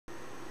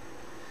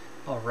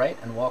Alright,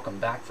 and welcome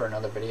back for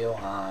another video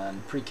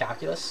on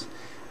pre-calculus.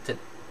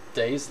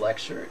 Today's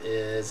lecture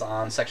is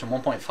on section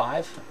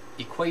 1.5,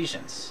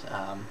 equations.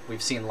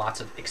 We've seen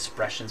lots of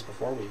expressions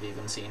before, we've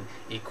even seen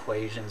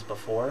equations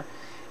before.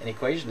 An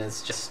equation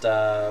is just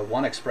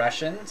one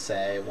expression,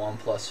 say 1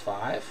 plus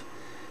 5,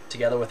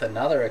 together with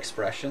another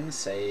expression,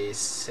 say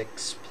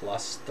 6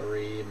 plus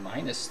 3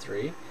 minus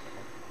 3.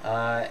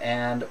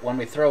 And when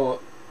we throw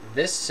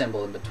this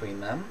symbol in between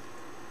them,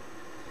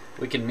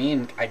 we can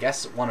mean, I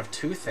guess, one of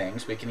two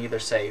things. We can either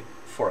say,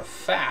 for a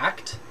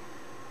fact,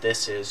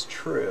 this is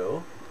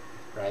true,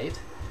 right?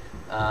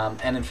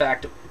 And in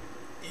fact,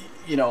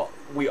 you know,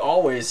 we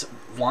always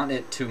want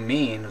it to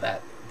mean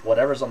that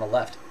whatever's on the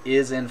left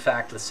is in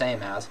fact the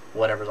same as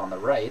whatever's on the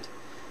right.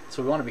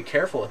 So we want to be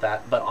careful with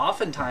that. But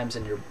oftentimes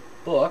in your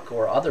book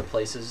or other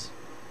places,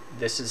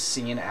 this is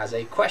seen as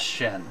a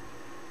question,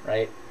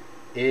 right?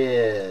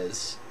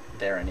 Is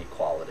there an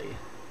equality?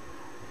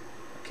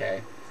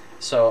 Okay.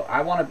 So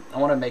I want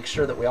to make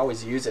sure that we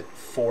always use it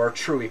for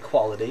true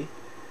equality,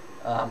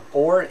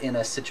 or in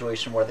a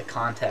situation where the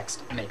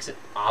context makes it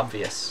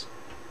obvious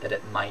that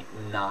it might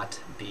not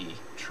be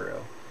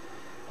true.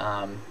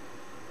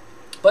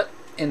 But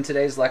in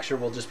today's lecture,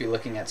 we'll just be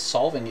looking at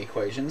solving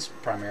equations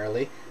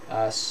primarily,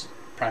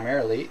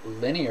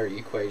 linear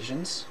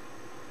equations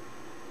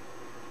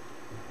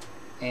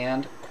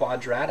and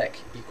quadratic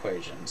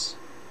equations.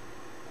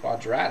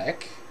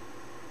 Quadratic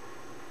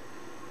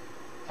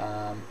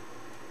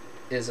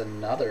is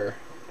another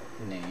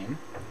name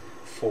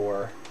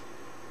for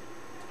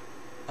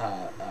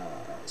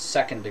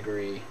second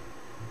degree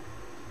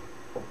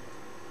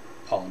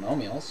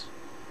polynomials,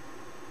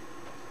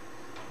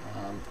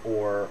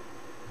 or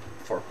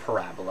for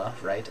parabola,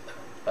 right?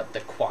 But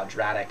the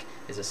quadratic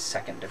is a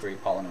second degree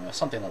polynomial,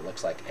 something that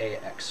looks like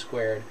ax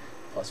squared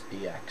plus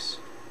bx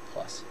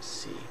plus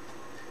c.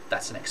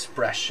 That's an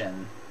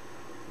expression.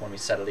 When we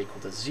set it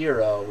equal to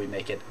 0, we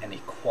make it an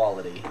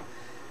equality.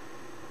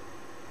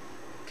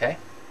 Okay,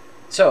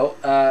 so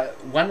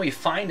when we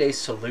find a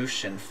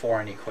solution for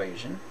an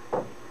equation,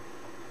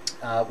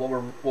 what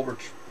we're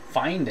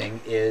finding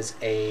is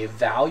a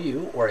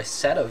value or a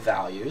set of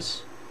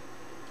values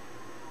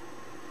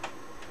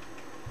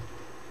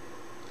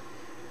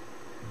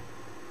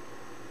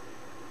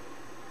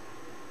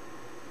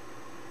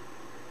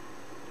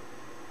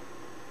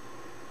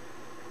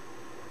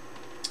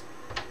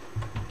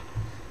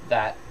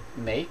that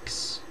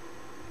makes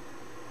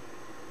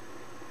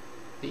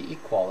the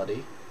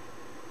equality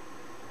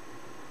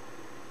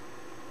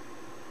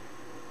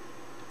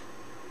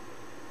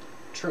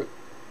true,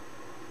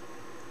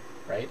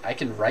 right? I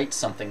can write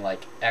something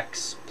like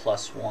x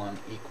plus 1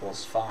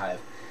 equals 5,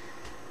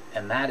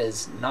 and that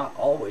is not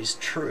always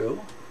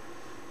true,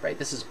 right?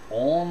 This is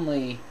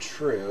only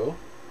true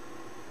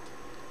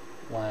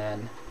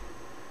when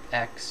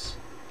x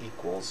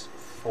equals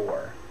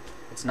 4.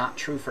 It's not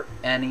true for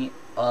any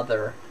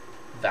other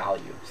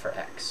value for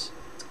x.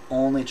 It's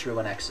only true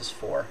when x is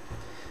 4.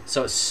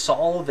 So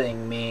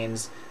solving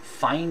means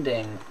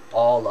finding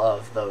all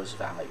of those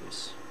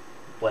values,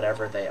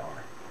 whatever they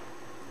are.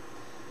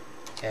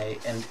 Okay,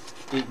 and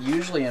it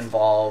usually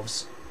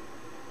involves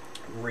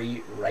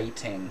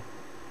rewriting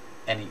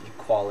any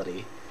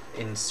equality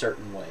in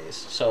certain ways.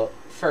 So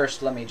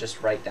first, let me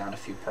just write down a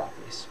few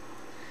properties.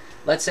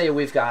 Let's say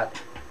we've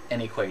got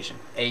an equation,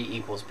 a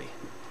equals b.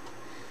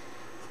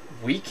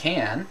 We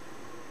can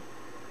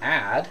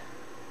add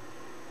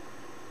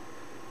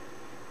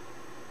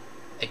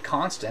a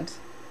constant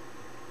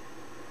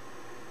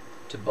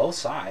to both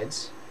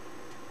sides,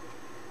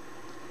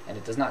 and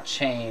it does not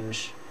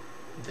change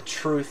the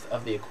truth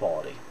of the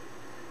equality.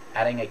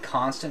 Adding a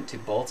constant to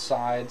both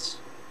sides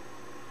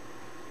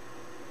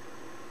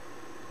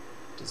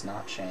does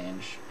not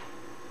change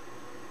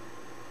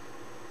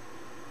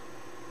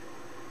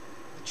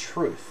the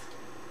truth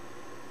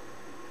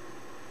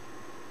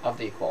of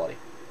the equality.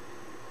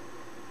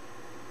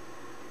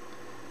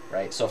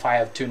 Right? So if I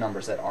have two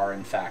numbers that are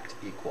in fact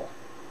equal,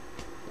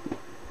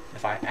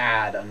 if I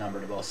add a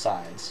number to both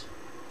sides,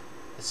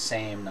 the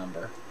same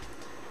number,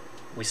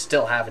 we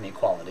still have an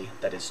equality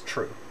that is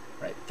true,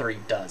 right? 3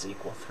 does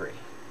equal 3,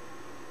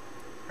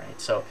 right?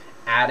 So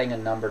adding a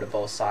number to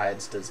both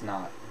sides does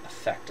not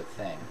affect a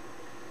thing.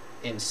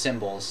 In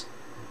symbols,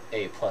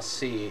 a plus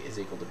c is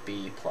equal to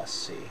b plus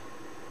c.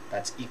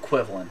 That's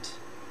equivalent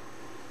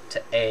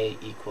to a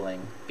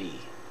equaling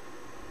b.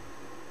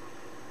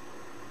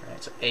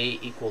 Right? So a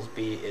equals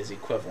b is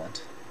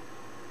equivalent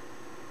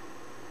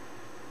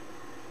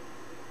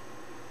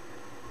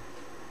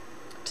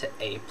to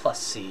a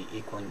plus c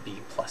equaling b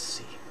plus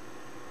c.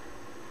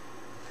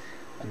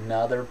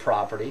 Another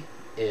property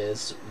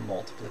is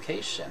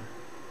multiplication.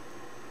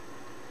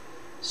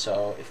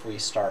 So if we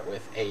start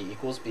with a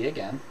equals b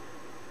again,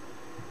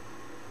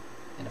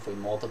 and if we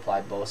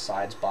multiply both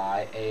sides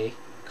by a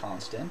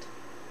constant,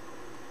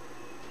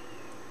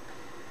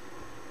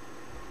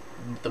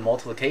 the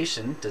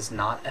multiplication does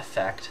not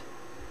affect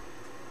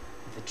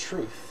the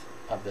truth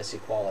of this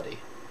equality.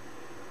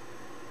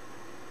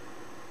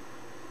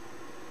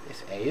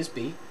 If a is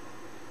b,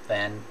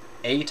 then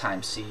A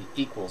times C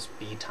equals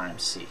B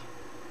times C.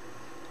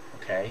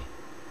 Okay?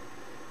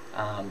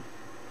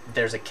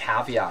 There's a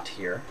caveat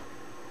here.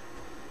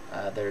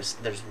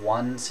 There's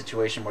one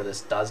situation where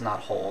this does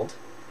not hold,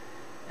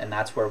 and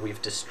that's where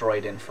we've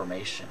destroyed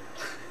information.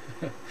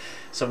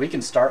 So we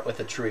can start with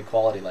a true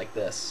equality like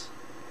this.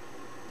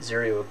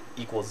 0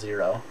 equals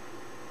 0.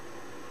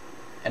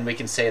 And we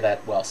can say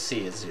that, well,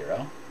 C is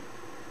 0.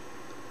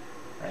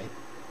 Right?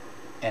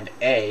 And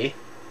A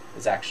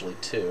is actually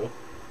 2.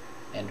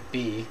 And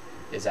B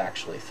is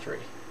actually 3.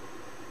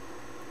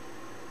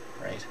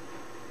 Right?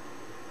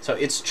 So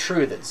it's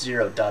true that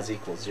 0 does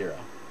equal 0.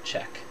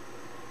 Check.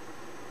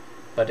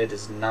 But it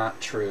is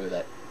not true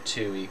that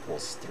 2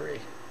 equals 3.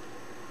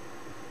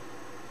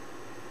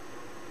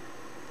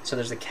 So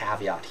there's a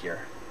caveat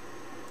here.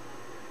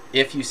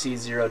 If you see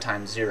 0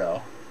 times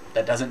 0,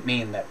 that doesn't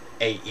mean that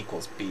A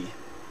equals B.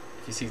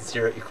 If you see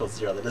 0 equals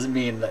 0, that doesn't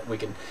mean that we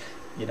can,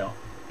 you know,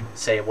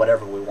 say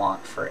whatever we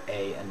want for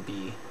A and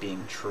B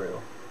being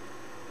true.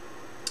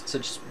 So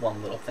just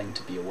one little thing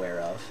to be aware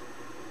of.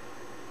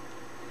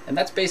 And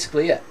that's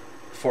basically it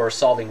for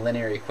solving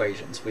linear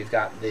equations. We've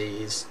got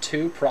these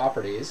two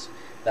properties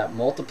that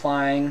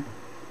multiplying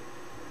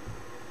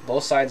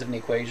both sides of an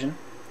equation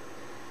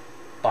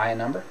by a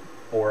number,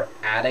 or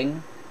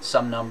adding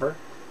some number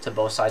to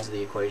both sides of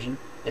the equation,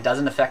 it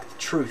doesn't affect the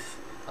truth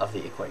of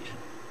the equation.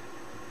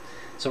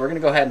 So we're going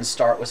to go ahead and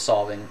start with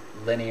solving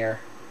linear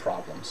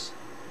problems,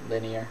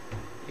 linear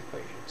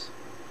equations.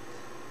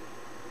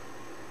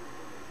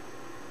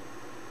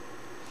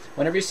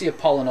 Whenever you see a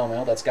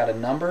polynomial that's got a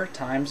number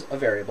times a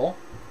variable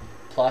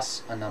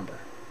plus a number,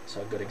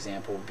 so a good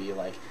example would be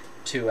like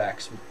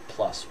 2x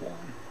plus 1,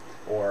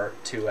 or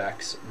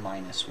 2x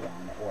minus 1,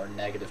 or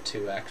negative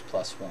 2x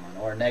plus 1,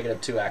 or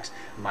negative 2x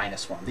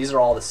minus 1. These are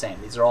all the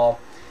same. These are all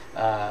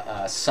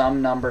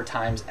some number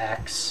times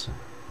x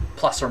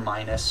plus or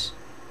minus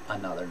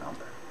another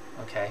number.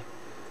 Okay?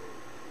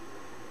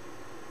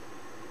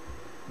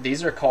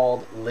 These are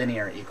called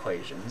linear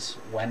equations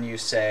when you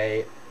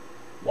say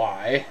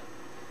y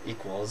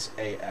equals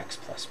ax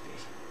plus b.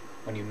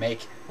 When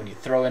you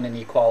throw in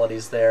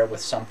inequalities there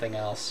with something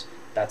else,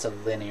 that's a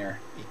linear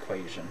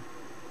equation.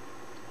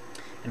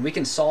 And we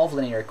can solve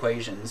linear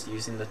equations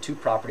using the two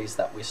properties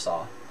that we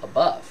saw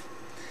above.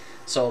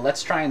 So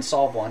let's try and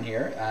solve one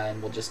here,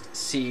 and we'll just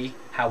see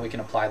how we can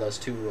apply those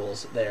two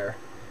rules there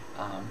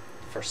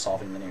for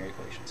solving linear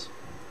equations.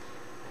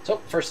 So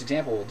first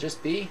example will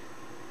just be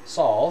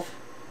solve,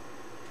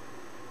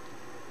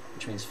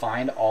 which means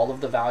find all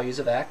of the values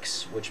of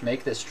x which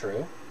make this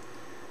true.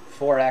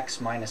 4x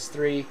minus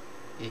 3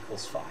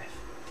 equals 5.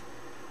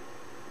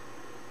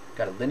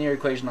 Got a linear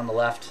equation on the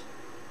left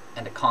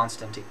and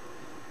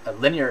a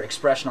linear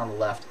expression on the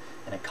left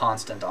and a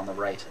constant on the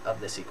right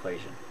of this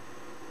equation.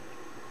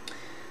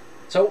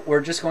 So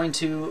we're just going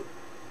to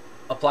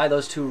apply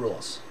those two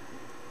rules.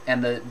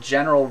 And the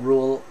general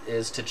rule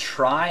is to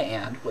try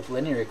and, with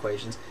linear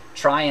equations,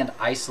 try and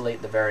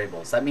isolate the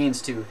variables. That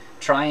means to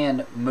try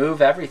and move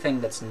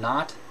everything that's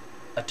not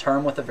a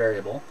term with a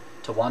variable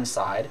to one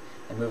side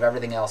and move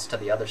everything else to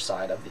the other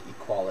side of the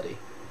equality.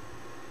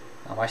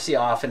 I see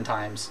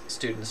oftentimes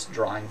students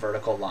drawing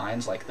vertical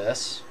lines like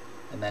this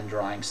and then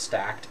drawing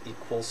stacked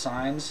equal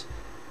signs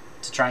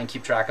to try and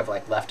keep track of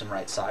like left and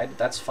right side.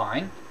 That's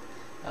fine.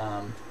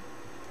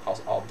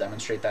 I'll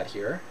demonstrate that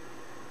here.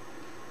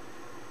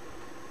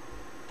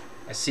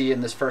 I see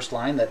in this first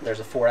line that there's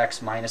a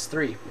 4x minus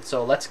 3.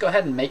 So let's go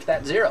ahead and make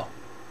that 0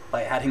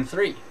 by adding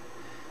 3.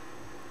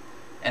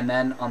 And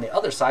then on the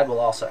other side we'll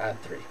also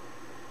add 3.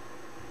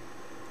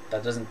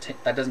 That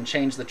doesn't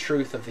change the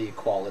truth of the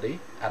equality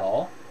at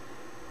all.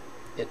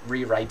 It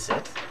rewrites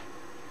it.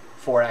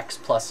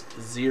 4x plus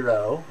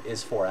 0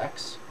 is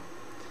 4x.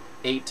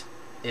 8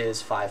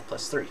 is 5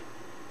 plus 3.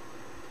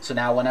 So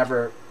now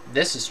whenever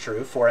this is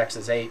true, 4x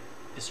is 8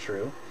 is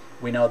true,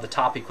 we know the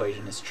top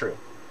equation is true.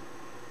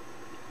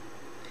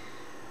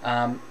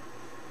 I'm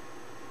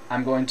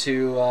going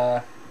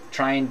to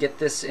try and get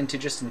this into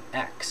just an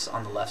x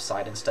on the left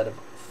side instead of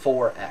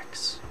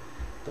 4x.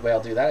 The way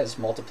I'll do that is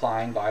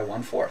multiplying by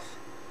 1/4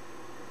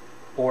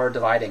 or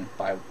dividing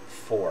by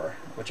 4,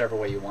 whichever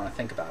way you want to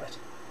think about it.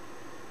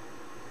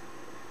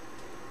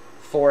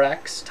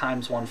 4x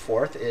times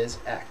 1/4 is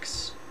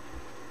x.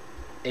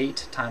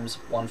 8 times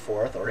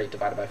 1/4, or 8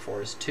 divided by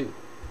 4, is 2.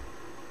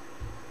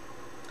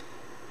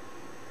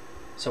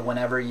 So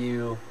whenever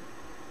you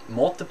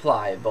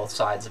multiply both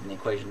sides of an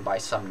equation by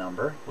some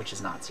number, which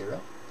is not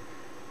 0,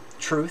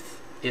 truth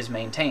is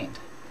maintained.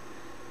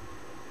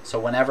 So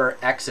whenever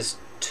x is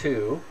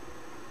 2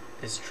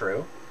 is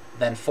true,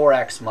 then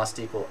 4x must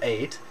equal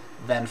 8,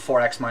 then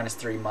 4x minus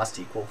 3 must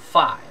equal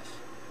 5.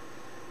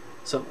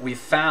 So we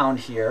found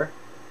here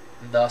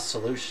the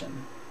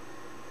solution,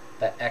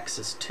 that x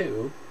is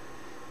 2,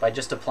 by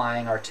just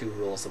applying our two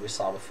rules that we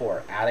saw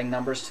before, adding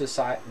numbers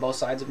to both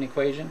sides of an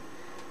equation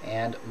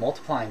and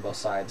multiplying both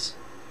sides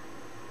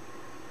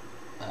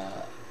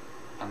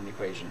on an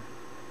equation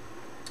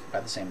by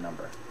the same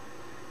number.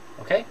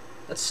 Okay,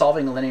 that's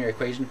solving a linear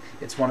equation.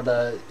 It's one of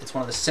the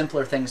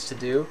simpler things to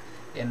do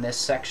in this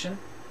section.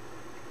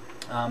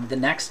 The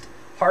next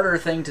harder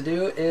thing to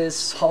do is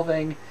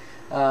solving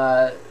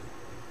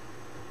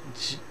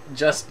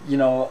just,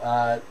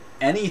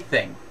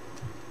 anything,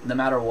 no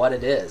matter what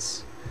it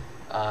is.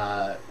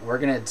 We're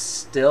going to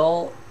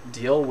still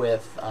deal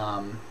with,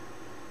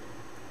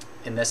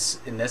 in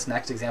this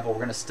next example, we're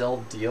going to still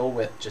deal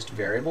with just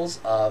variables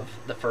of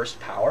the first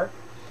power,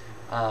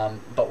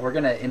 but we're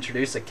going to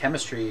introduce a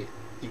chemistry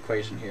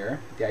equation here,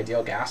 the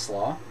ideal gas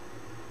law.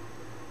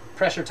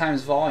 Pressure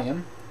times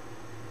volume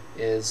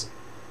is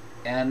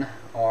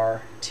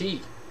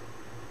nRT,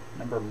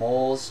 number of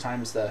moles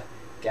times the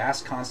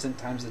gas constant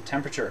times the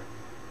temperature.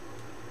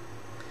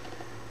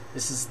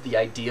 This is the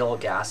ideal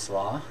gas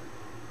law,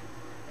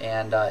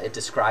 and it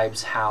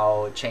describes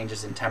how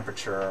changes in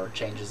temperature or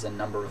changes in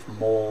number of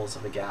moles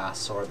of a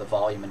gas or the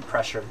volume and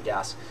pressure of the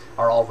gas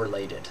are all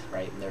related,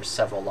 right? And there's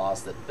several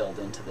laws that build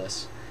into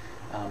this.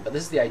 But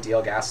this is the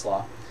ideal gas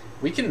law.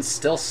 We can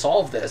still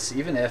solve this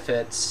even if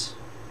it's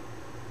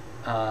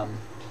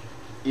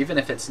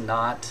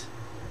not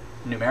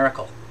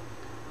numerical,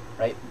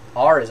 right?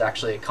 R is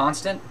actually a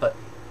constant, but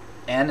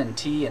N and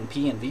T and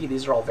P and V,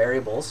 these are all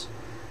variables.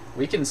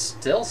 We can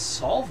still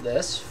solve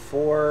this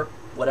for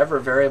whatever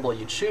variable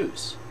you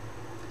choose.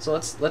 So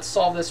let's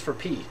solve this for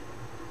P,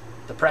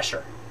 the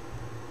pressure.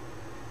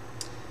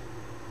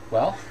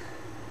 Well,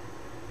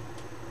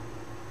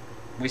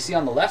 we see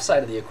on the left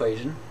side of the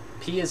equation,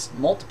 P is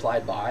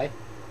multiplied by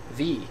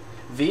V.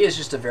 V is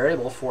just a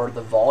variable for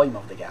the volume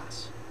of the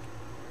gas.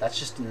 That's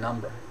just a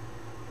number,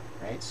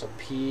 right? So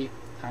P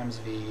times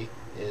V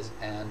is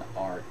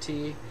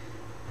nRT.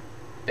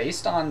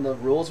 Based on the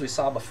rules we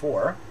saw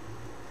before,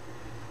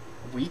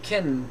 we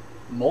can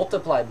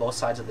multiply both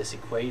sides of this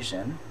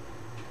equation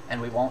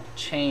and we won't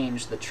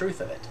change the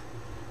truth of it,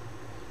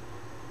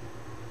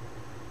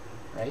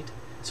 right?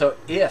 So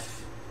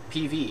if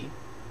PV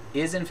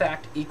is in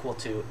fact equal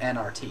to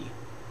nRT,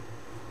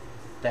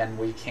 then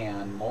we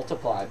can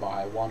multiply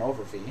by 1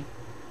 over V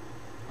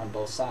on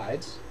both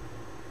sides.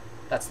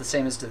 That's the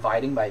same as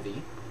dividing by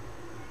V,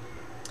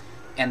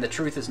 and the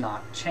truth is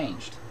not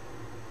changed.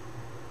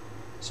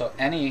 So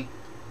any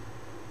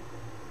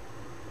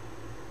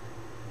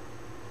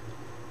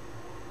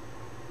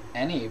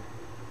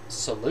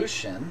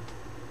solution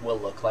will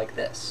look like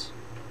this,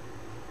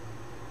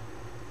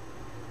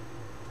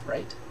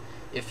 right?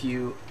 If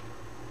you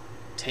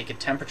take a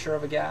temperature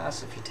of a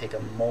gas, if you take a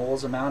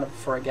moles amount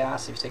for a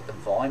gas, if you take the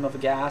volume of a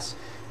gas,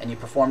 and you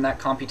perform that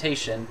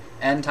computation,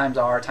 N times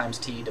R times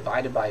T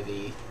divided by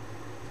V,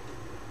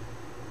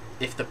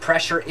 if the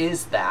pressure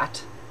is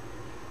that,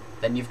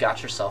 then you've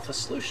got yourself a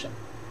solution.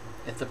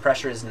 If the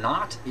pressure is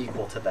not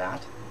equal to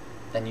that,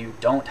 then you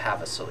don't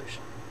have a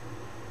solution.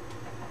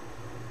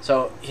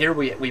 So here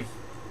we've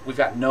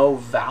got no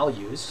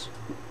values,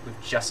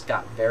 we've just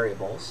got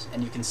variables,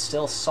 and you can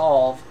still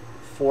solve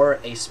for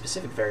a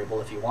specific variable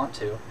if you want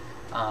to,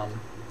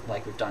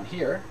 like we've done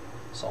here,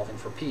 solving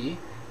for P.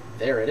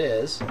 There it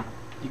is.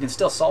 You can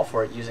still solve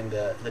for it using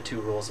the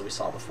two rules that we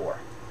saw before.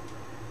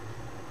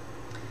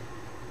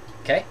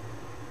 Okay?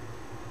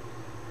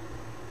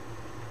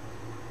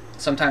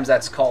 Sometimes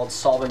that's called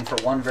solving for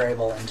one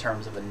variable in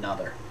terms of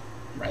another,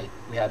 right?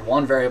 We had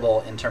one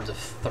variable in terms of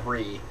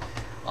 3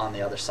 on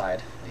the other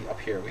side. Up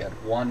here we had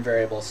one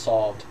variable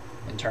solved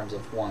in terms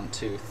of 1,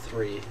 2,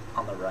 3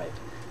 on the right.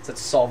 So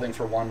it's solving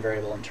for one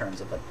variable in terms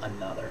of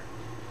another.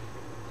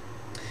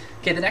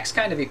 Okay, the next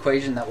kind of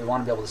equation that we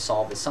want to be able to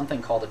solve is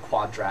something called a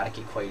quadratic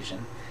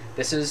equation.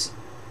 This is,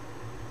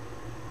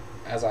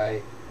 as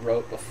I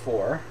wrote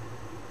before,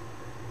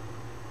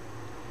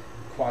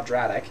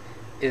 quadratic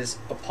is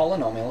a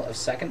polynomial of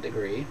second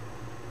degree.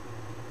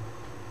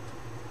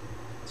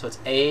 So it's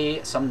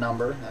a, some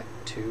number, like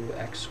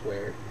 2x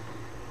squared,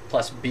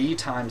 plus b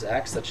times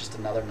x, that's just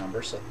another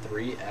number, so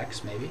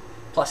 3x maybe,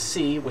 plus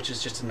c, which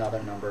is just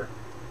another number,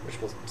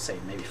 which we'll say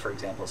maybe, for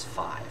example, is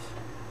 5.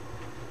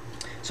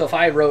 So if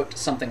I wrote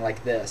something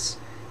like this,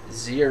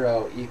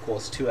 0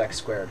 equals 2x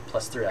squared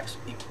plus 3x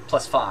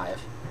plus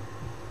 5,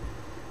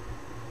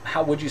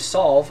 how would you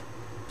solve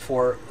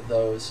for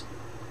those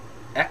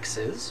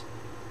x's,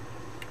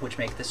 which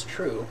make this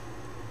true?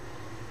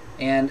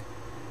 And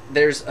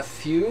there's a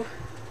few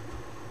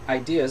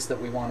ideas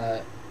that we want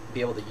to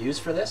be able to use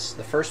for this.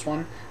 The first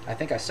one, I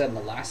think I said in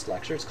the last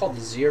lecture, it's called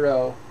the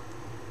zero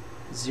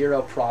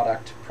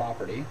product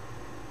property.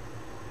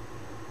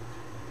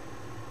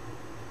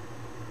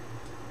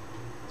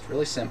 It's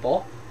really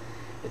simple.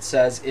 It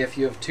says if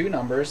you have two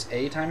numbers,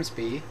 a times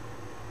b,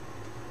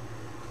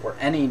 or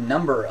any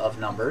number of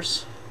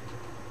numbers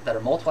that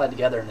are multiplied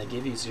together and they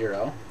give you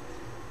 0,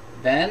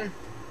 then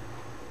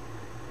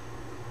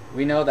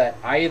we know that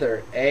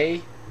either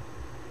a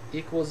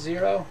equals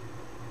 0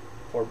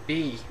 or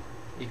b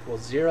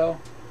equals 0,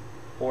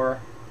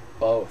 or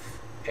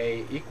both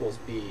a equals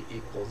b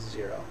equals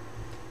 0,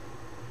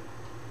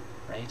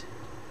 right?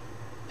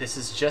 This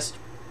is just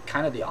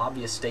kind of the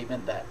obvious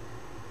statement that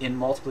in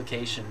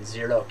multiplication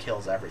 0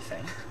 kills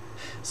everything.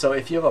 So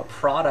if you have a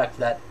product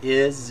that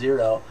is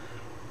 0,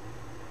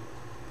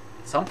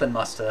 something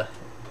must have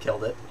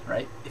killed it,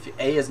 right? If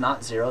A is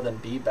not 0, then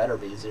B better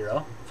be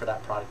 0 for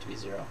that product to be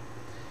 0.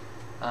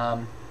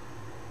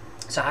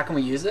 So how can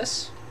we use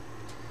this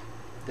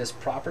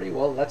property?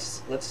 Well,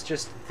 let's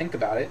just think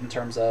about it in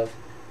terms of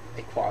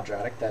a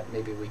quadratic that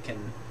maybe we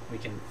can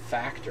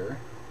factor.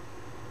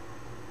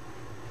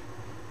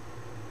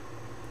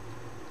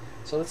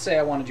 So let's say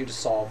I wanted you to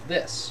solve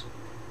this.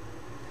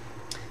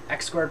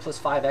 X squared plus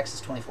 5x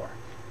is 24.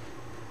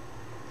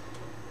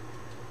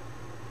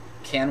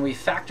 Can we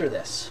factor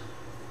this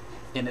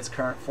in its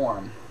current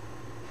form?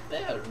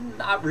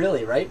 Not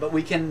really, right? But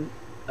we can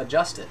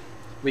adjust it.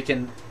 We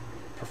can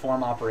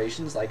perform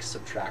operations like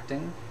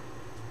subtracting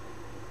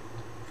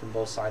from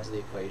both sides of the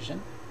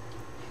equation,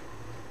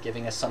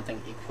 giving us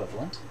something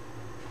equivalent.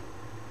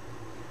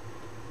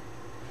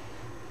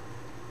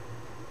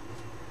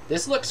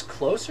 This looks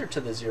closer to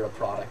the zero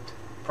product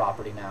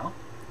property now.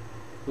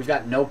 We've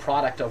got no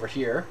product over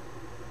here,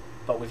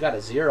 but we've got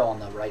a 0 on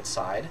the right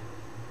side.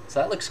 So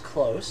that looks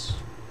close.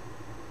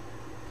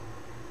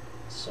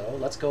 So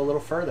let's go a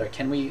little further.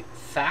 Can we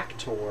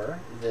factor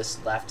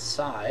this left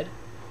side?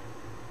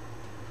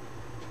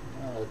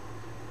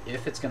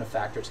 If it's going to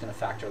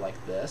factor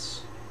like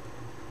this.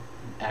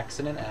 An x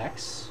and an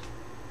x.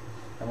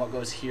 And what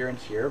goes here and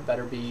here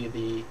better be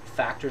the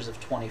factors of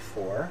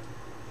 24.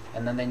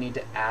 And then they need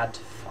to add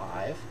to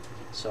 5.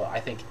 So I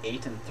think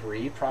 8 and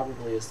 3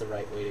 probably is the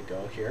right way to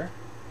go here.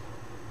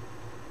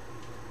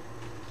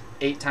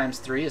 8 times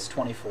 3 is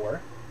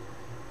 24.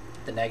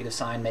 The negative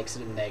sign makes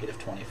it a negative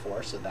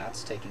 24, so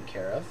that's taken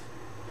care of.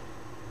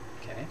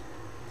 Okay.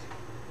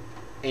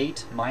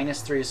 8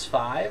 minus 3 is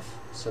 5,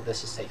 so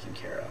this is taken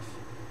care of.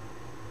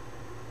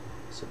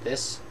 So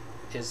this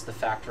is the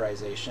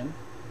factorization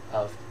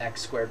of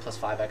x squared plus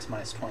 5x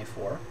minus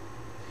 24.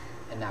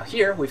 And now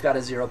here we've got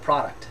a zero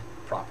product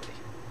property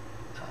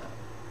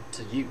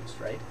to use,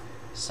 right?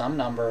 Some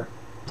number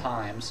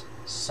times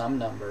some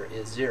number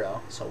is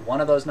 0, so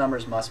one of those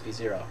numbers must be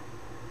 0.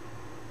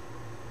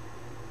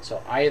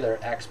 So either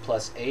x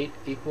plus 8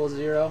 equals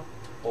 0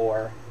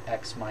 or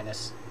x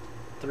minus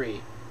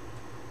 3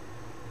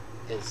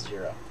 is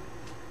 0.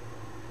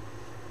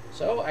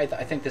 So I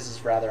think this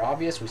is rather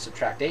obvious. We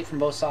subtract 8 from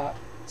both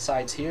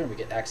sides here and we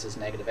get x is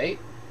negative 8.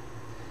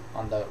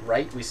 On the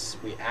right we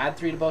add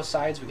 3 to both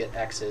sides, we get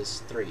x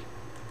is 3.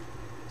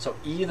 So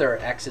either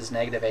x is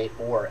negative 8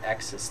 or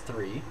x is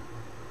 3.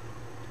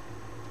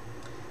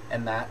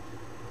 And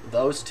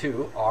those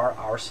two are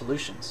our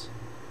solutions.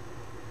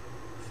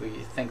 If we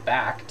think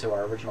back to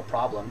our original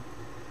problem,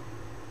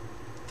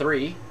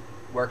 3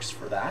 works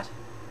for that,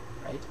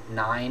 right?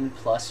 9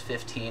 plus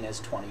 15 is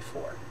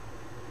 24.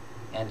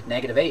 And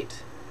negative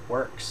 8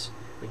 works.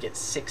 We get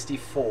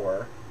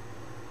 64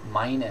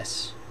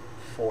 minus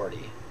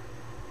 40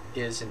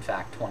 is in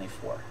fact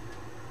 24.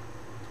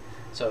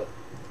 So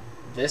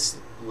this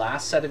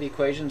last set of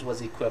equations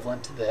was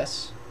equivalent to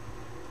this,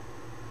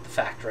 the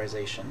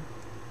factorization,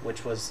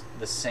 which was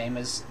the same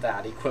as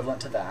that,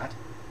 equivalent to that,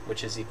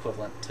 which is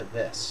equivalent to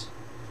this.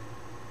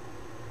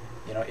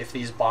 You know, if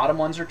these bottom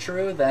ones are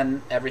true,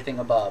 then everything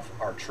above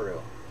are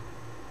true.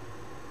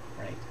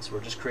 Right? So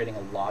we're just creating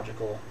a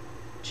logical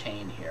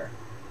chain here.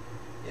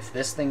 If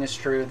this thing is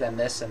true, then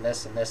this and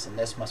this and this and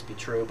this must be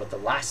true, but the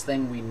last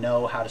thing we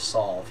know how to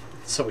solve,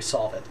 so we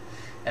solve it.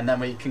 And then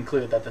we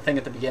conclude that the thing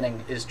at the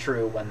beginning is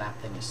true when that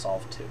thing is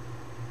solved too.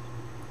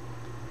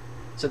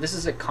 So this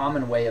is a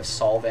common way of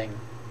solving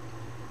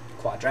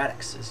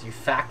quadratics, is you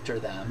factor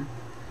them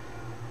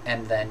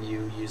and then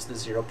you use the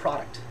zero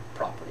product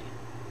property.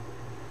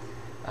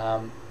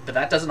 But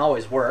that doesn't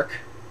always work,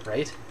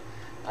 right?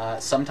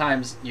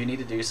 Sometimes you need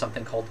to do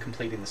something called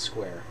completing the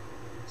square.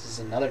 This is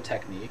another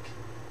technique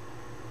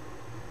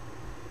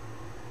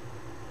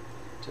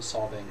to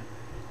solving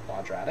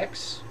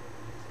quadratics,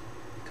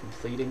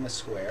 completing the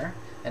square,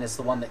 and it's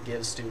the one that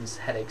gives students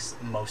headaches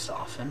most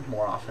often,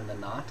 more often than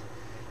not.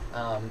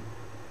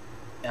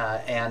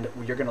 And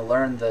you're going to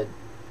learn the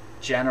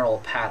general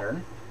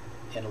pattern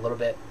in a little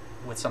bit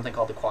with something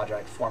called the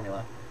quadratic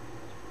formula.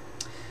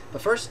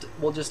 But first,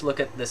 we'll just look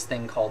at this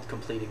thing called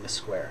completing the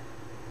square.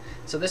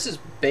 So this is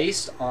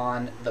based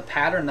on the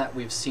pattern that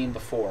we've seen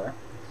before,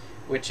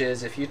 which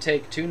is if you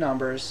take two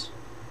numbers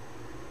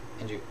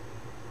and you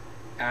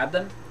add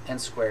them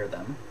and square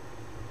them,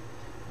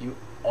 you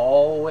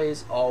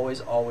always, always,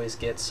 always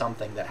get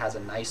something that has a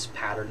nice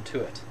pattern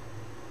to it.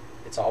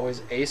 It's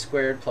always a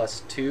squared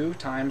plus 2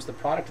 times the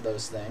product of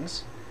those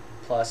things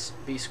plus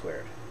b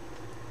squared.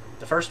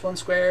 The first one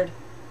squared,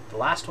 the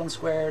last one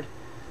squared,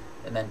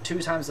 and then 2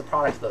 times the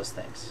product of those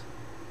things.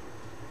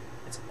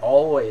 It's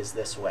always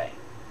this way.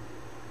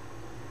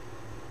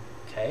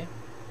 Okay?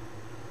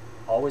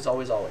 Always,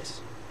 always,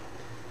 always.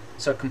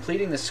 So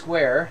completing the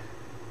square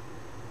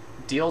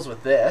deals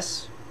with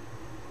this,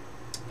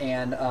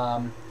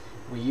 and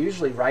we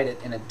usually write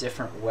it in a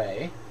different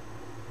way.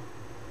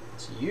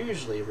 It's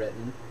usually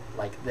written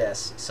like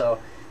this. So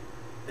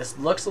this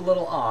looks a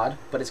little odd,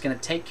 but it's going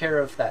to take care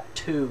of that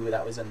 2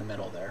 that was in the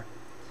middle there.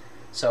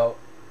 So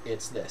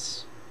it's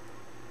this: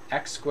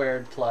 x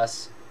squared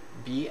plus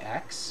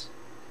bx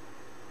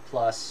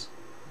plus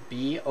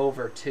b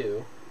over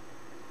 2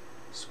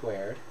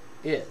 squared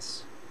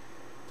is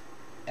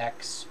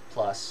x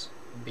plus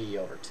b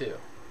over 2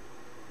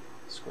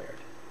 squared.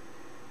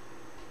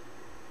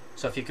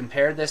 So if you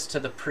compare this to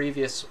the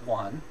previous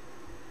one,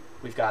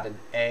 we've got an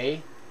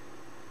a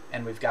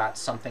and we've got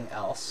something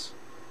else,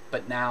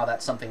 but now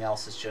that something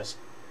else is just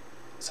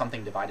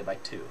something divided by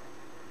 2.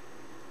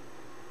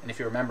 And if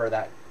you remember,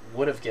 that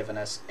would have given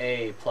us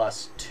a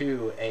plus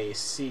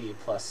 2ac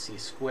plus c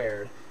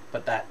squared,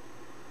 but that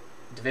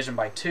division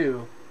by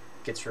 2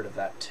 gets rid of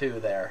that 2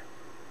 there,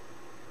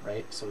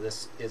 right? So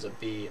this is a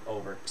b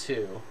over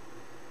 2,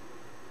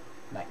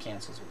 and that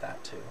cancels with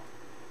that 2.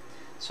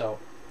 So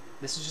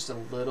this is just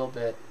a little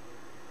bit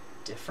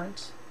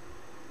different,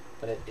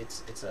 but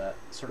it's a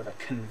sort of a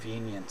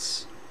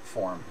convenience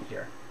form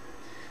here.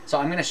 So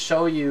I'm going to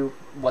show you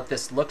what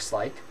this looks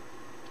like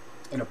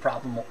in a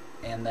problem,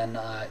 and then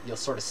you'll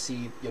sort of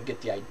see, you'll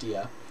get the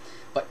idea.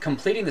 But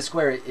completing the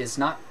square is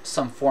not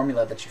some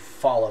formula that you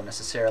follow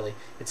necessarily.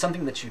 It's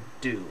something that you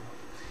do.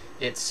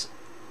 It's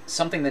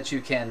something that you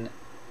can,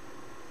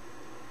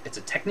 it's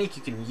a technique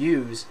you can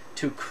use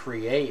to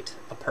create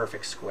a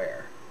perfect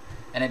square.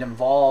 And it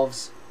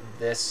involves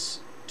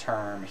this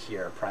term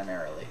here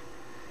primarily.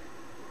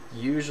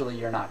 Usually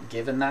you're not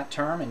given that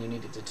term, and you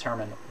need to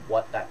determine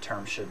what that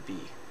term should be.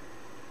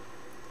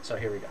 So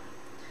here we go.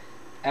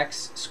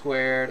 X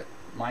squared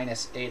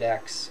minus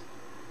 8x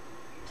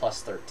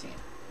plus 13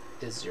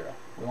 is 0.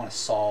 We want to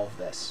solve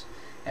this.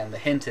 And the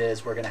hint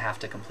is we're going to have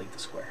to complete the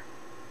square.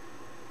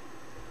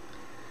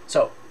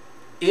 So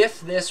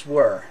if this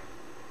were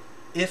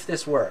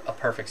a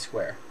perfect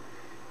square,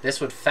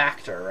 this would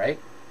factor, right?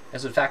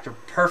 This would factor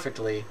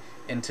perfectly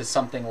into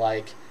something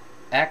like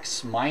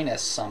x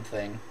minus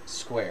something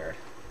squared.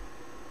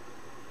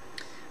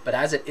 But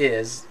as it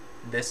is,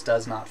 this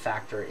does not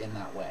factor in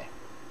that way.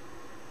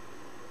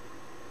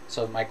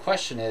 So my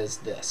question is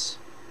this: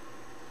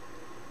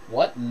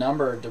 what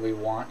number do we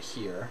want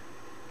here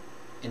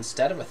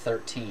instead of a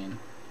 13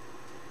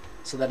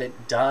 so that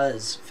it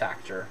does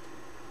factor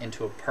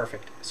into a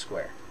perfect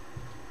square?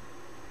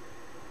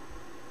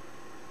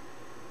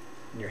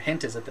 And your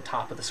hint is at the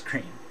top of the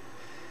screen,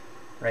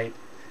 right?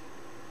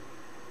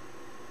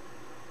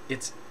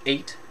 It's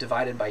 8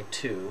 divided by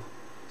 2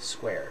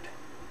 squared.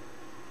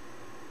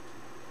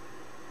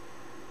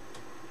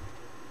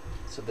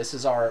 So this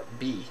is our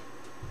b.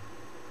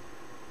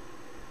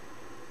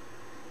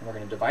 And we're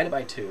going to divide it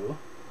by 2.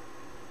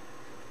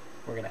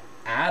 We're going to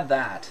add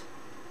that.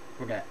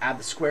 We're going to add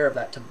the square of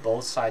that to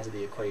both sides of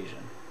the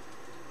equation.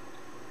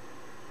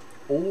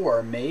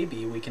 Or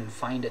maybe we can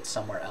find it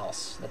somewhere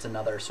else. That's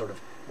another sort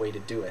of way to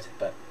do it.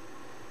 But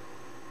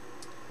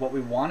what we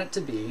want it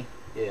to be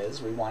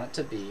is, we want it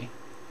to be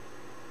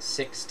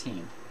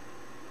 16,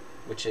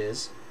 which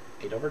is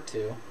 8 over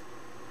 2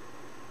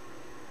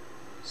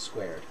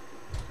 squared.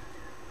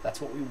 That's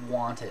what we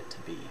want it to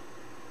be.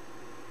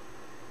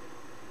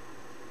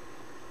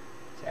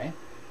 Okay?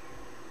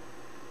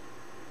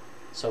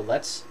 So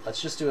let's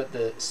just do it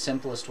the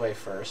simplest way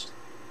first.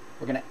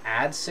 We're going to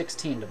add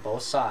 16 to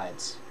both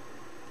sides.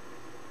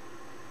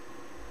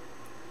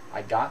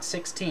 I got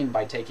 16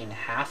 by taking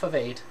half of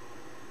 8,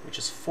 which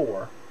is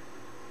 4,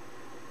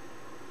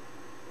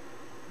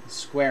 and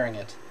squaring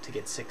it to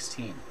get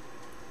 16.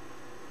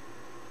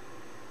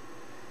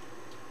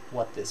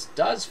 What this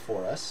does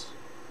for us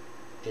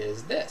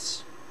is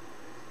this: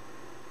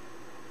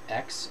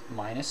 x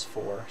minus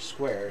 4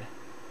 squared.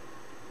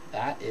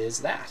 That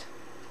is that.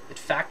 It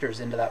factors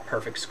into that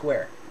perfect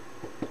square.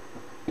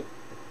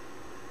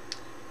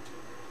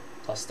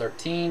 Plus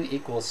 13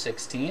 equals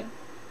 16.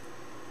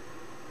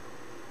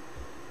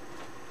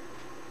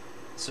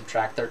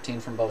 Subtract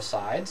 13 from both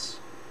sides.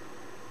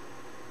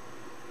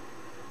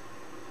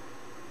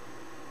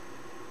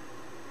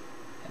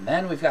 And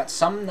then we've got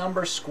some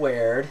number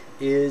squared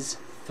is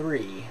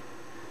 3.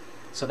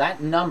 So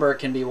that number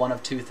can be one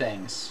of two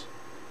things.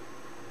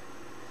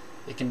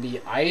 It can be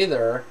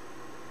either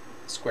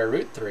square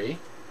root 3,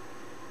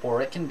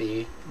 or it can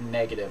be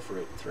negative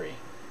root 3.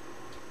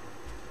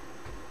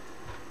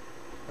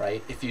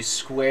 Right? If you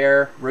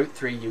square root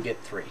 3, you get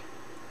 3.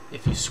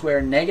 If you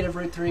square negative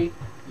root 3,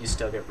 you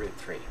still get root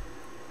 3.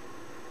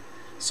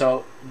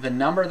 So the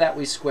number that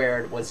we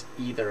squared was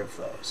either of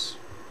those.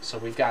 So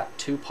we've got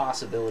two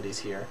possibilities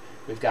here.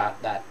 We've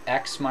got that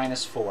x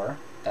minus 4,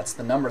 that's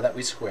the number that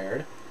we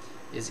squared,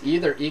 is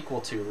either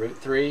equal to root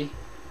 3,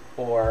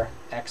 or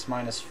x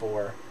minus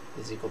 4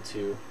 is equal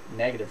to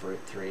negative root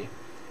 3.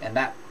 And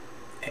that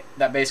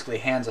basically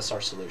hands us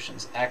our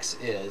solutions. X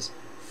is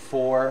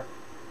 4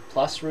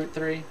 plus root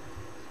 3,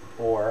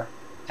 or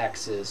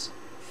x is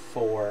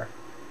 4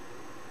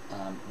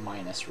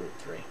 minus root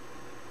 3.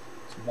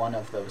 It's one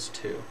of those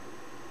two.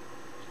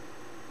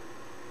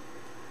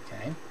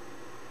 Okay.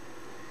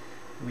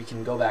 We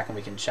can go back and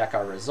we can check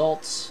our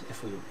results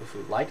if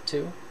we'd like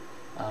to.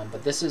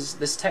 But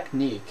this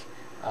technique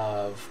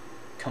of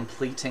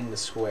completing the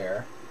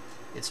square,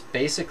 it's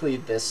basically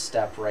this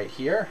step right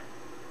here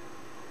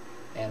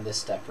and this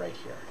step right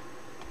here.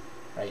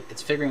 Right?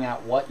 It's figuring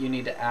out what you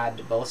need to add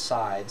to both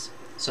sides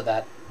so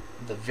that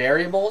the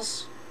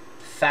variables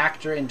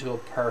factor into a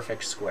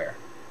perfect square,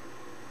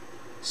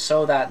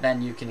 so that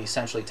then you can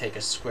essentially take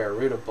a square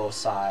root of both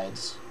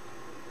sides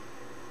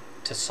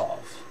to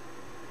solve.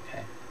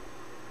 Okay.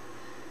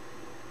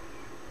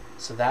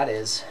 So that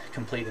is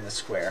completing the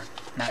square.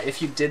 Now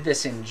if you did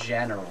this in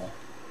general,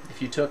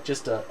 if you took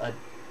just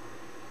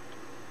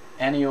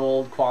any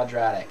old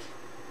quadratic,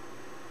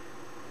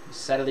 you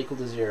set it equal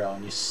to 0,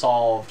 and you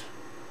solved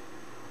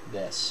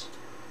this,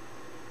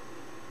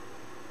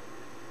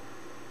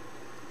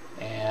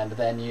 and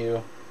then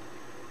you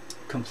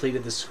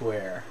completed the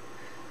square,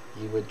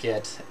 you would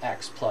get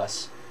x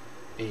plus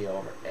b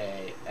over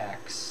a,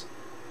 x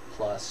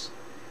plus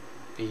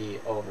b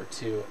over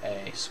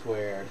 2a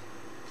squared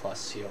plus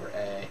c over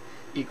a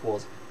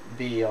equals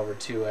b over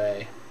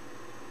 2a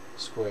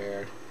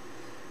squared.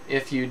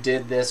 If you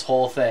did this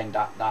whole thing,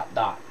 dot, dot,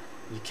 dot,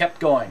 you kept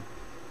going,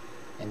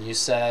 and you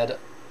said,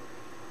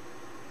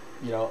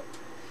 you know,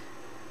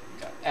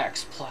 you got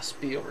x plus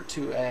b over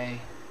 2a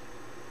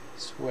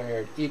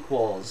squared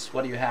equals,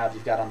 what do you have?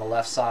 You've got on the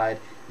left side,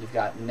 you've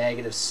got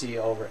negative c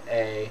over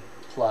a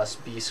plus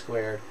b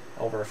squared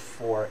over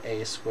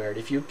 4a squared.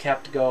 If you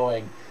kept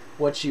going,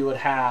 what you would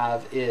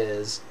have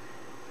is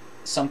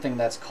something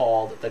that's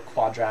called the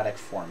quadratic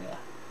formula.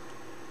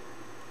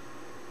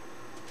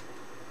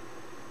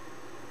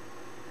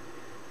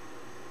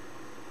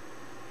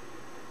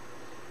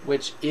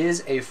 Which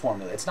is a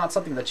formula. It's not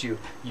something that you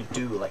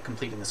do like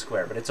completing the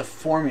square, but it's a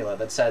formula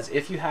that says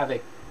if you have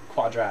a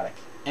quadratic,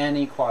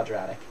 any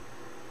quadratic,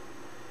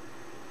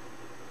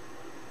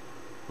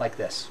 like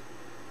this,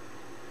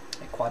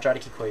 a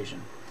quadratic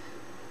equation,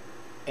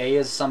 a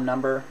is some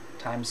number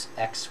times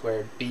x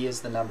squared, b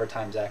is the number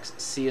times x,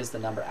 c is the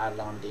number added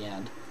on at the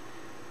end,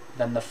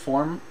 then the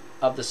form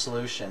of the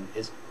solution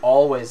is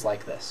always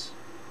like this.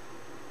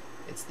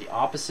 It's the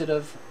opposite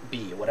of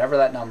b, whatever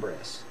that number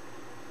is,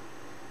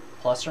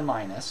 plus or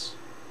minus.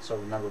 So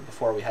remember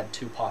before we had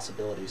two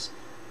possibilities,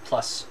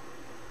 plus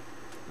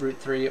root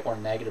 3 or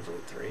negative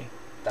root 3.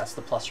 That's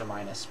the plus or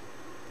minus.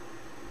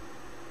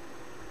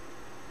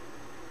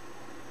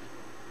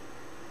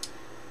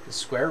 The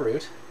square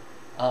root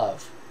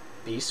of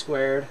b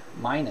squared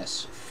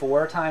minus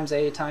 4 times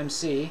a times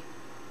c,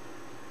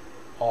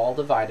 all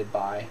divided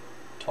by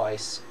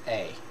twice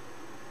a.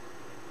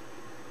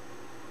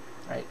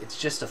 Right? It's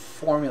just a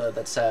formula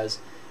that says,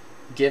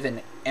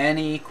 given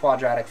any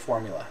quadratic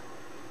formula,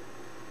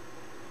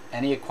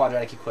 any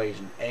quadratic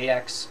equation,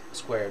 ax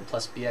squared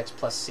plus bx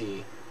plus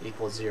c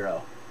equals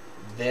 0,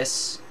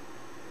 this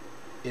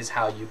is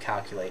how you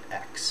calculate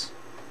x.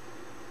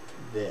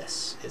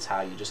 This is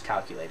how you just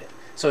calculate it.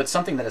 So it's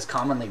something that is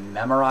commonly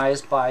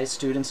memorized by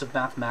students of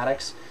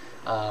mathematics.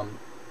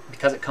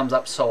 Because it comes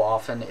up so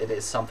often, it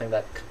is something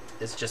that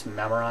is just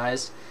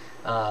memorized.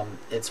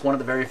 It's one of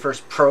the very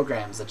first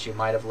programs that you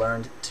might have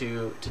learned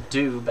to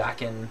do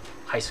back in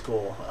high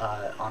school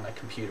on a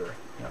computer.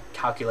 You know,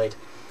 calculate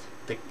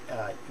the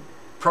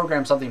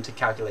program something to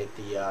calculate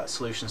the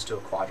solutions to a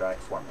quadratic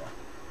formula.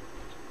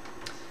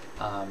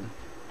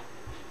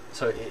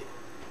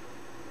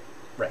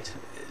 Right,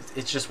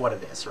 it's just what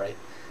it is, right?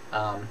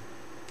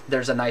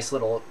 There's a nice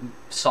little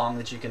song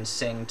that you can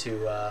sing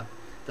to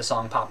the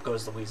song Pop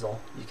Goes the Weasel.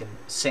 You can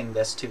sing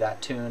this to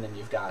that tune, and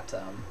you've got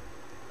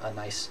a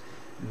nice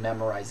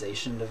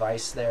memorization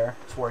device there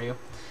for you.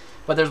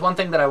 But there's one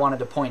thing that I wanted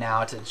to point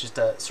out. It's just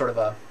a sort of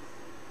a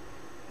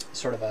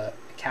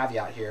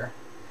caveat here.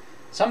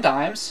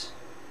 Sometimes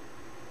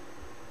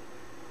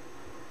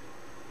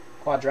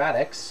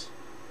quadratics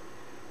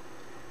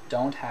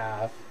don't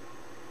have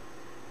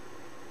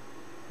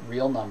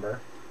real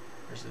number,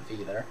 there's the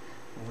V there,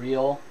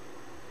 real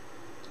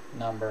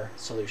number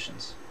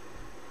solutions.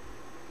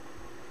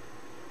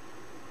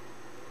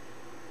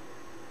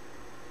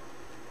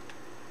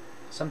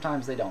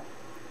 Sometimes they don't.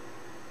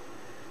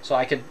 So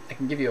I can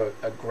give you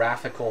a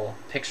graphical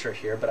picture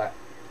here, but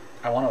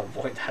I want to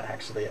avoid that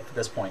actually at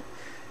this point,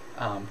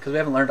 because we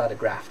haven't learned how to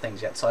graph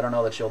things yet, so I don't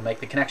know that you'll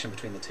make the connection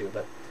between the two,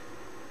 but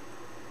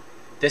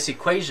this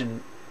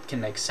equation can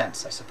make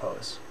sense, I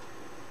suppose.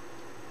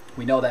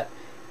 We know that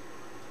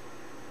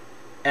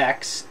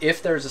x,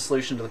 if there's a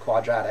solution to the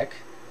quadratic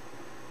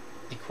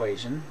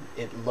equation,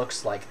 it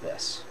looks like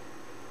this.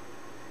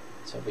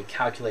 So if we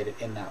calculate it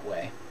in that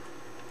way.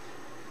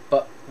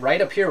 But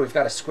right up here we've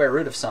got a square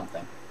root of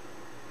something.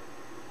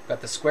 We've got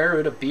the square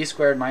root of b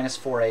squared minus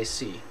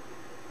 4ac.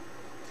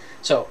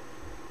 So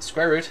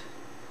square root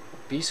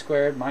of b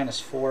squared minus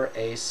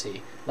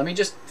 4ac. Let me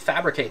just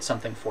fabricate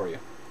something for you.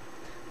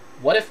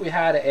 What if we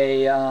had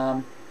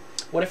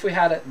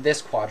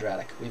this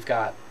quadratic? We've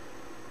got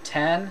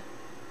 10x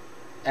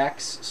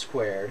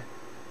squared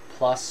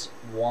plus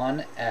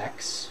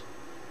 1x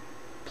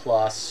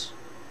plus,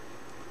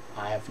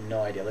 I have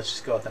no idea. Let's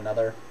just go with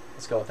another.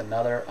 Let's go with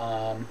another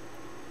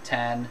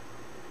 10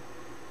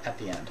 at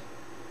the end.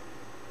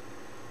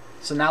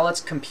 So now let's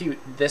compute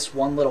this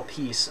one little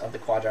piece of the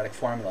quadratic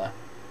formula.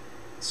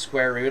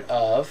 Square root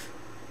of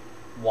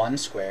 1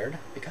 squared,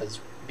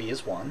 because b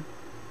is 1,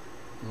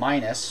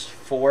 minus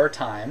 4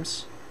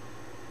 times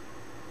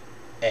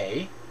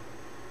a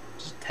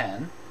which is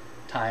 10,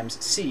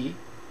 times c,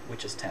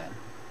 which is 10.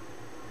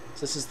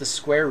 So this is the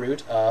square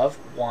root of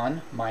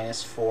 1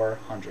 minus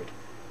 400.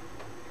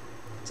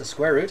 It's a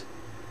square root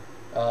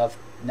of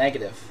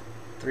negative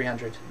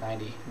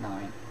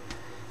 399.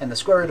 And the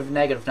square root of a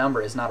negative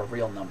number is not a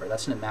real number.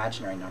 That's an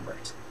imaginary number.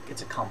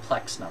 It's a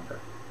complex number.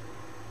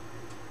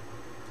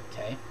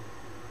 Okay?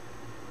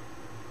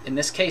 In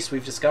this case,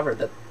 we've discovered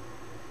that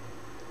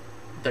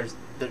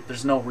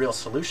there's no real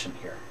solution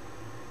here.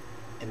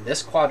 In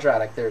this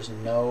quadratic, there's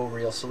no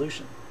real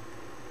solution.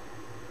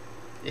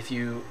 If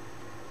you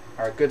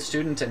are a good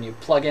student and you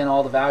plug in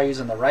all the values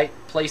in the right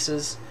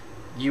places,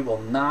 you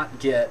will not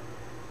get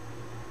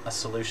a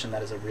solution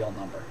that is a real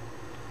number.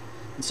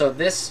 And so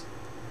this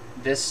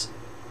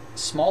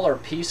smaller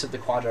piece of the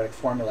quadratic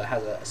formula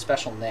has a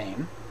special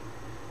name.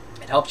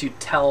 It helps you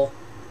tell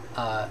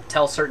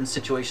certain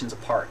situations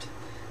apart.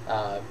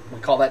 We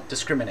call that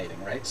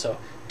discriminating, right? So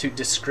to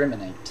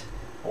discriminate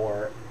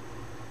or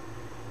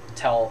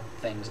tell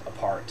things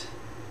apart.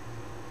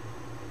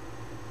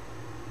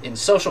 In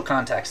social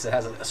context, it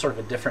has a sort of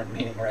a different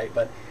meaning, right?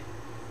 But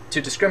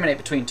to discriminate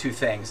between two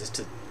things is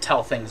to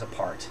tell things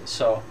apart.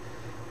 So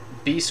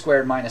b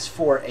squared minus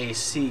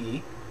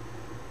 4ac,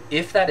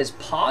 if that is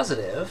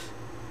positive,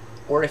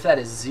 or if that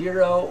is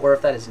 0, or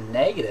if that is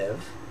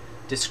negative,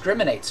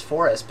 discriminates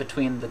for us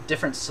between the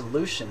different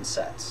solution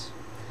sets.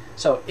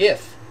 So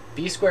if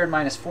b squared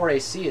minus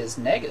 4ac is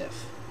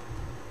negative,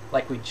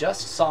 like we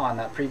just saw in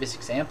that previous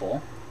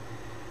example,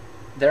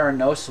 there are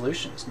no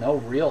solutions, no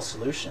real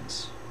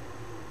solutions.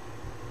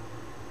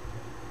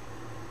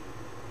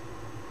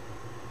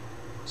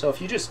 So if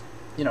you just,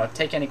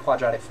 take any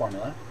quadratic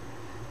formula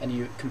and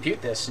you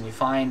compute this and you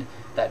find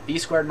that b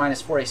squared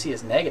minus 4ac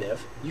is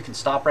negative, you can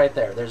stop right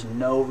there. There's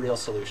no real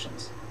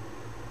solutions.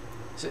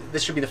 So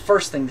this should be the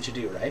first thing that you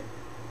do, right?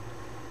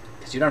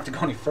 Because you don't have to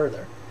go any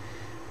further.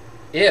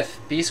 If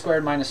b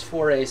squared minus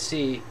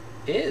 4ac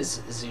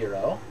is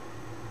 0,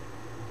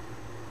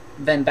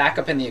 then back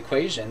up in the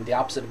equation, the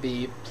opposite of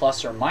b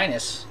plus or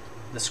minus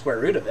the square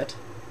root of it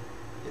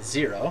is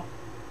 0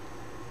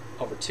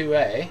 over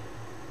 2a.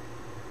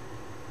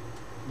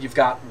 You've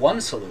got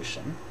one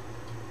solution,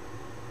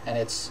 and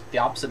it's the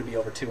opposite of b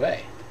over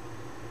 2a.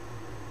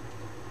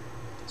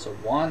 So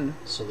one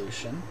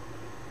solution,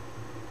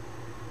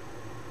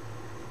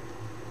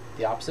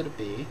 the opposite of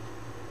b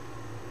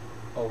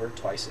over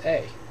twice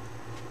a.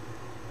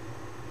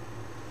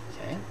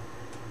 Okay.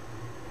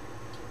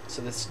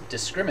 So this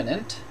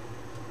discriminant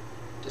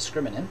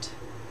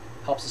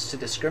helps us to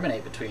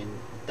discriminate between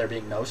there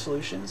being no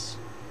solutions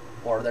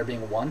or there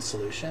being one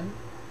solution,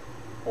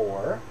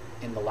 or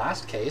in the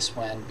last case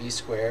when b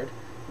squared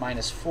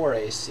minus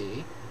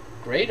 4ac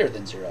greater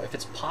than 0. If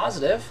it's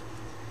positive,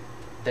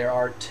 there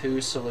are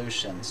two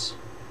solutions.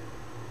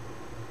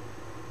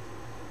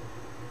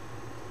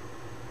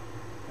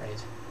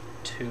 Right?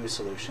 Two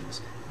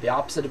solutions. The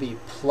opposite of b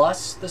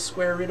plus the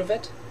square root of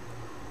it,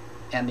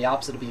 and the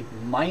opposite of b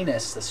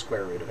minus the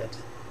square root of it,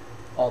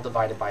 all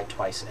divided by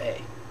twice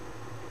a.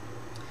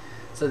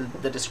 So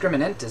the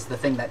discriminant is the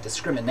thing that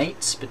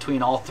discriminates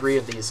between all three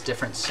of these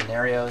different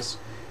scenarios,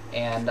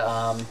 and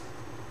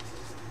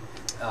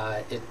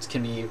it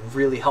can be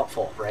really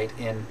helpful, right,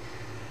 in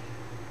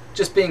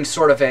just being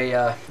sort of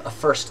a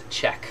first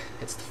check.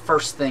 It's the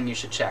first thing you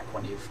should check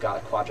when you've got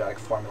a quadratic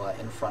formula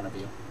in front of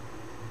you.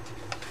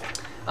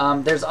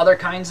 There's other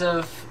kinds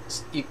of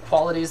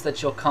equalities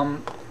that you'll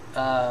come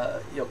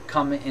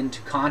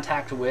into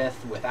contact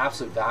with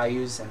absolute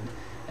values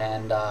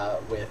and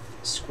with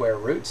square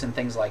roots and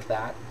things like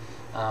that.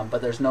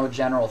 But there's no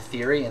general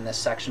theory in this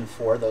section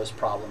for those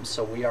problems.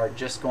 So we are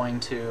just going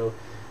to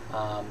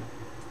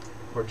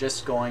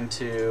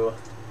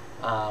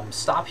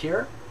stop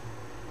here,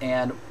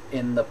 and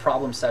in the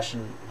problem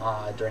session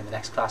during the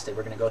next class day,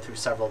 we're going to go through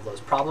several of those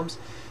problems.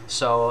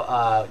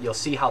 So you'll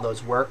see how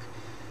those work.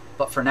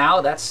 But for now,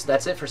 that's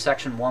it for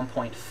section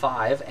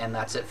 1.5, and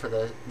that's it for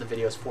the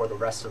videos for the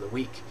rest of the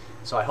week.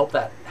 So I hope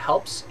that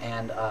helps,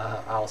 and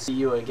I'll see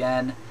you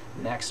again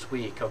next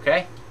week,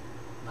 okay?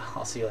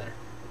 I'll see you later.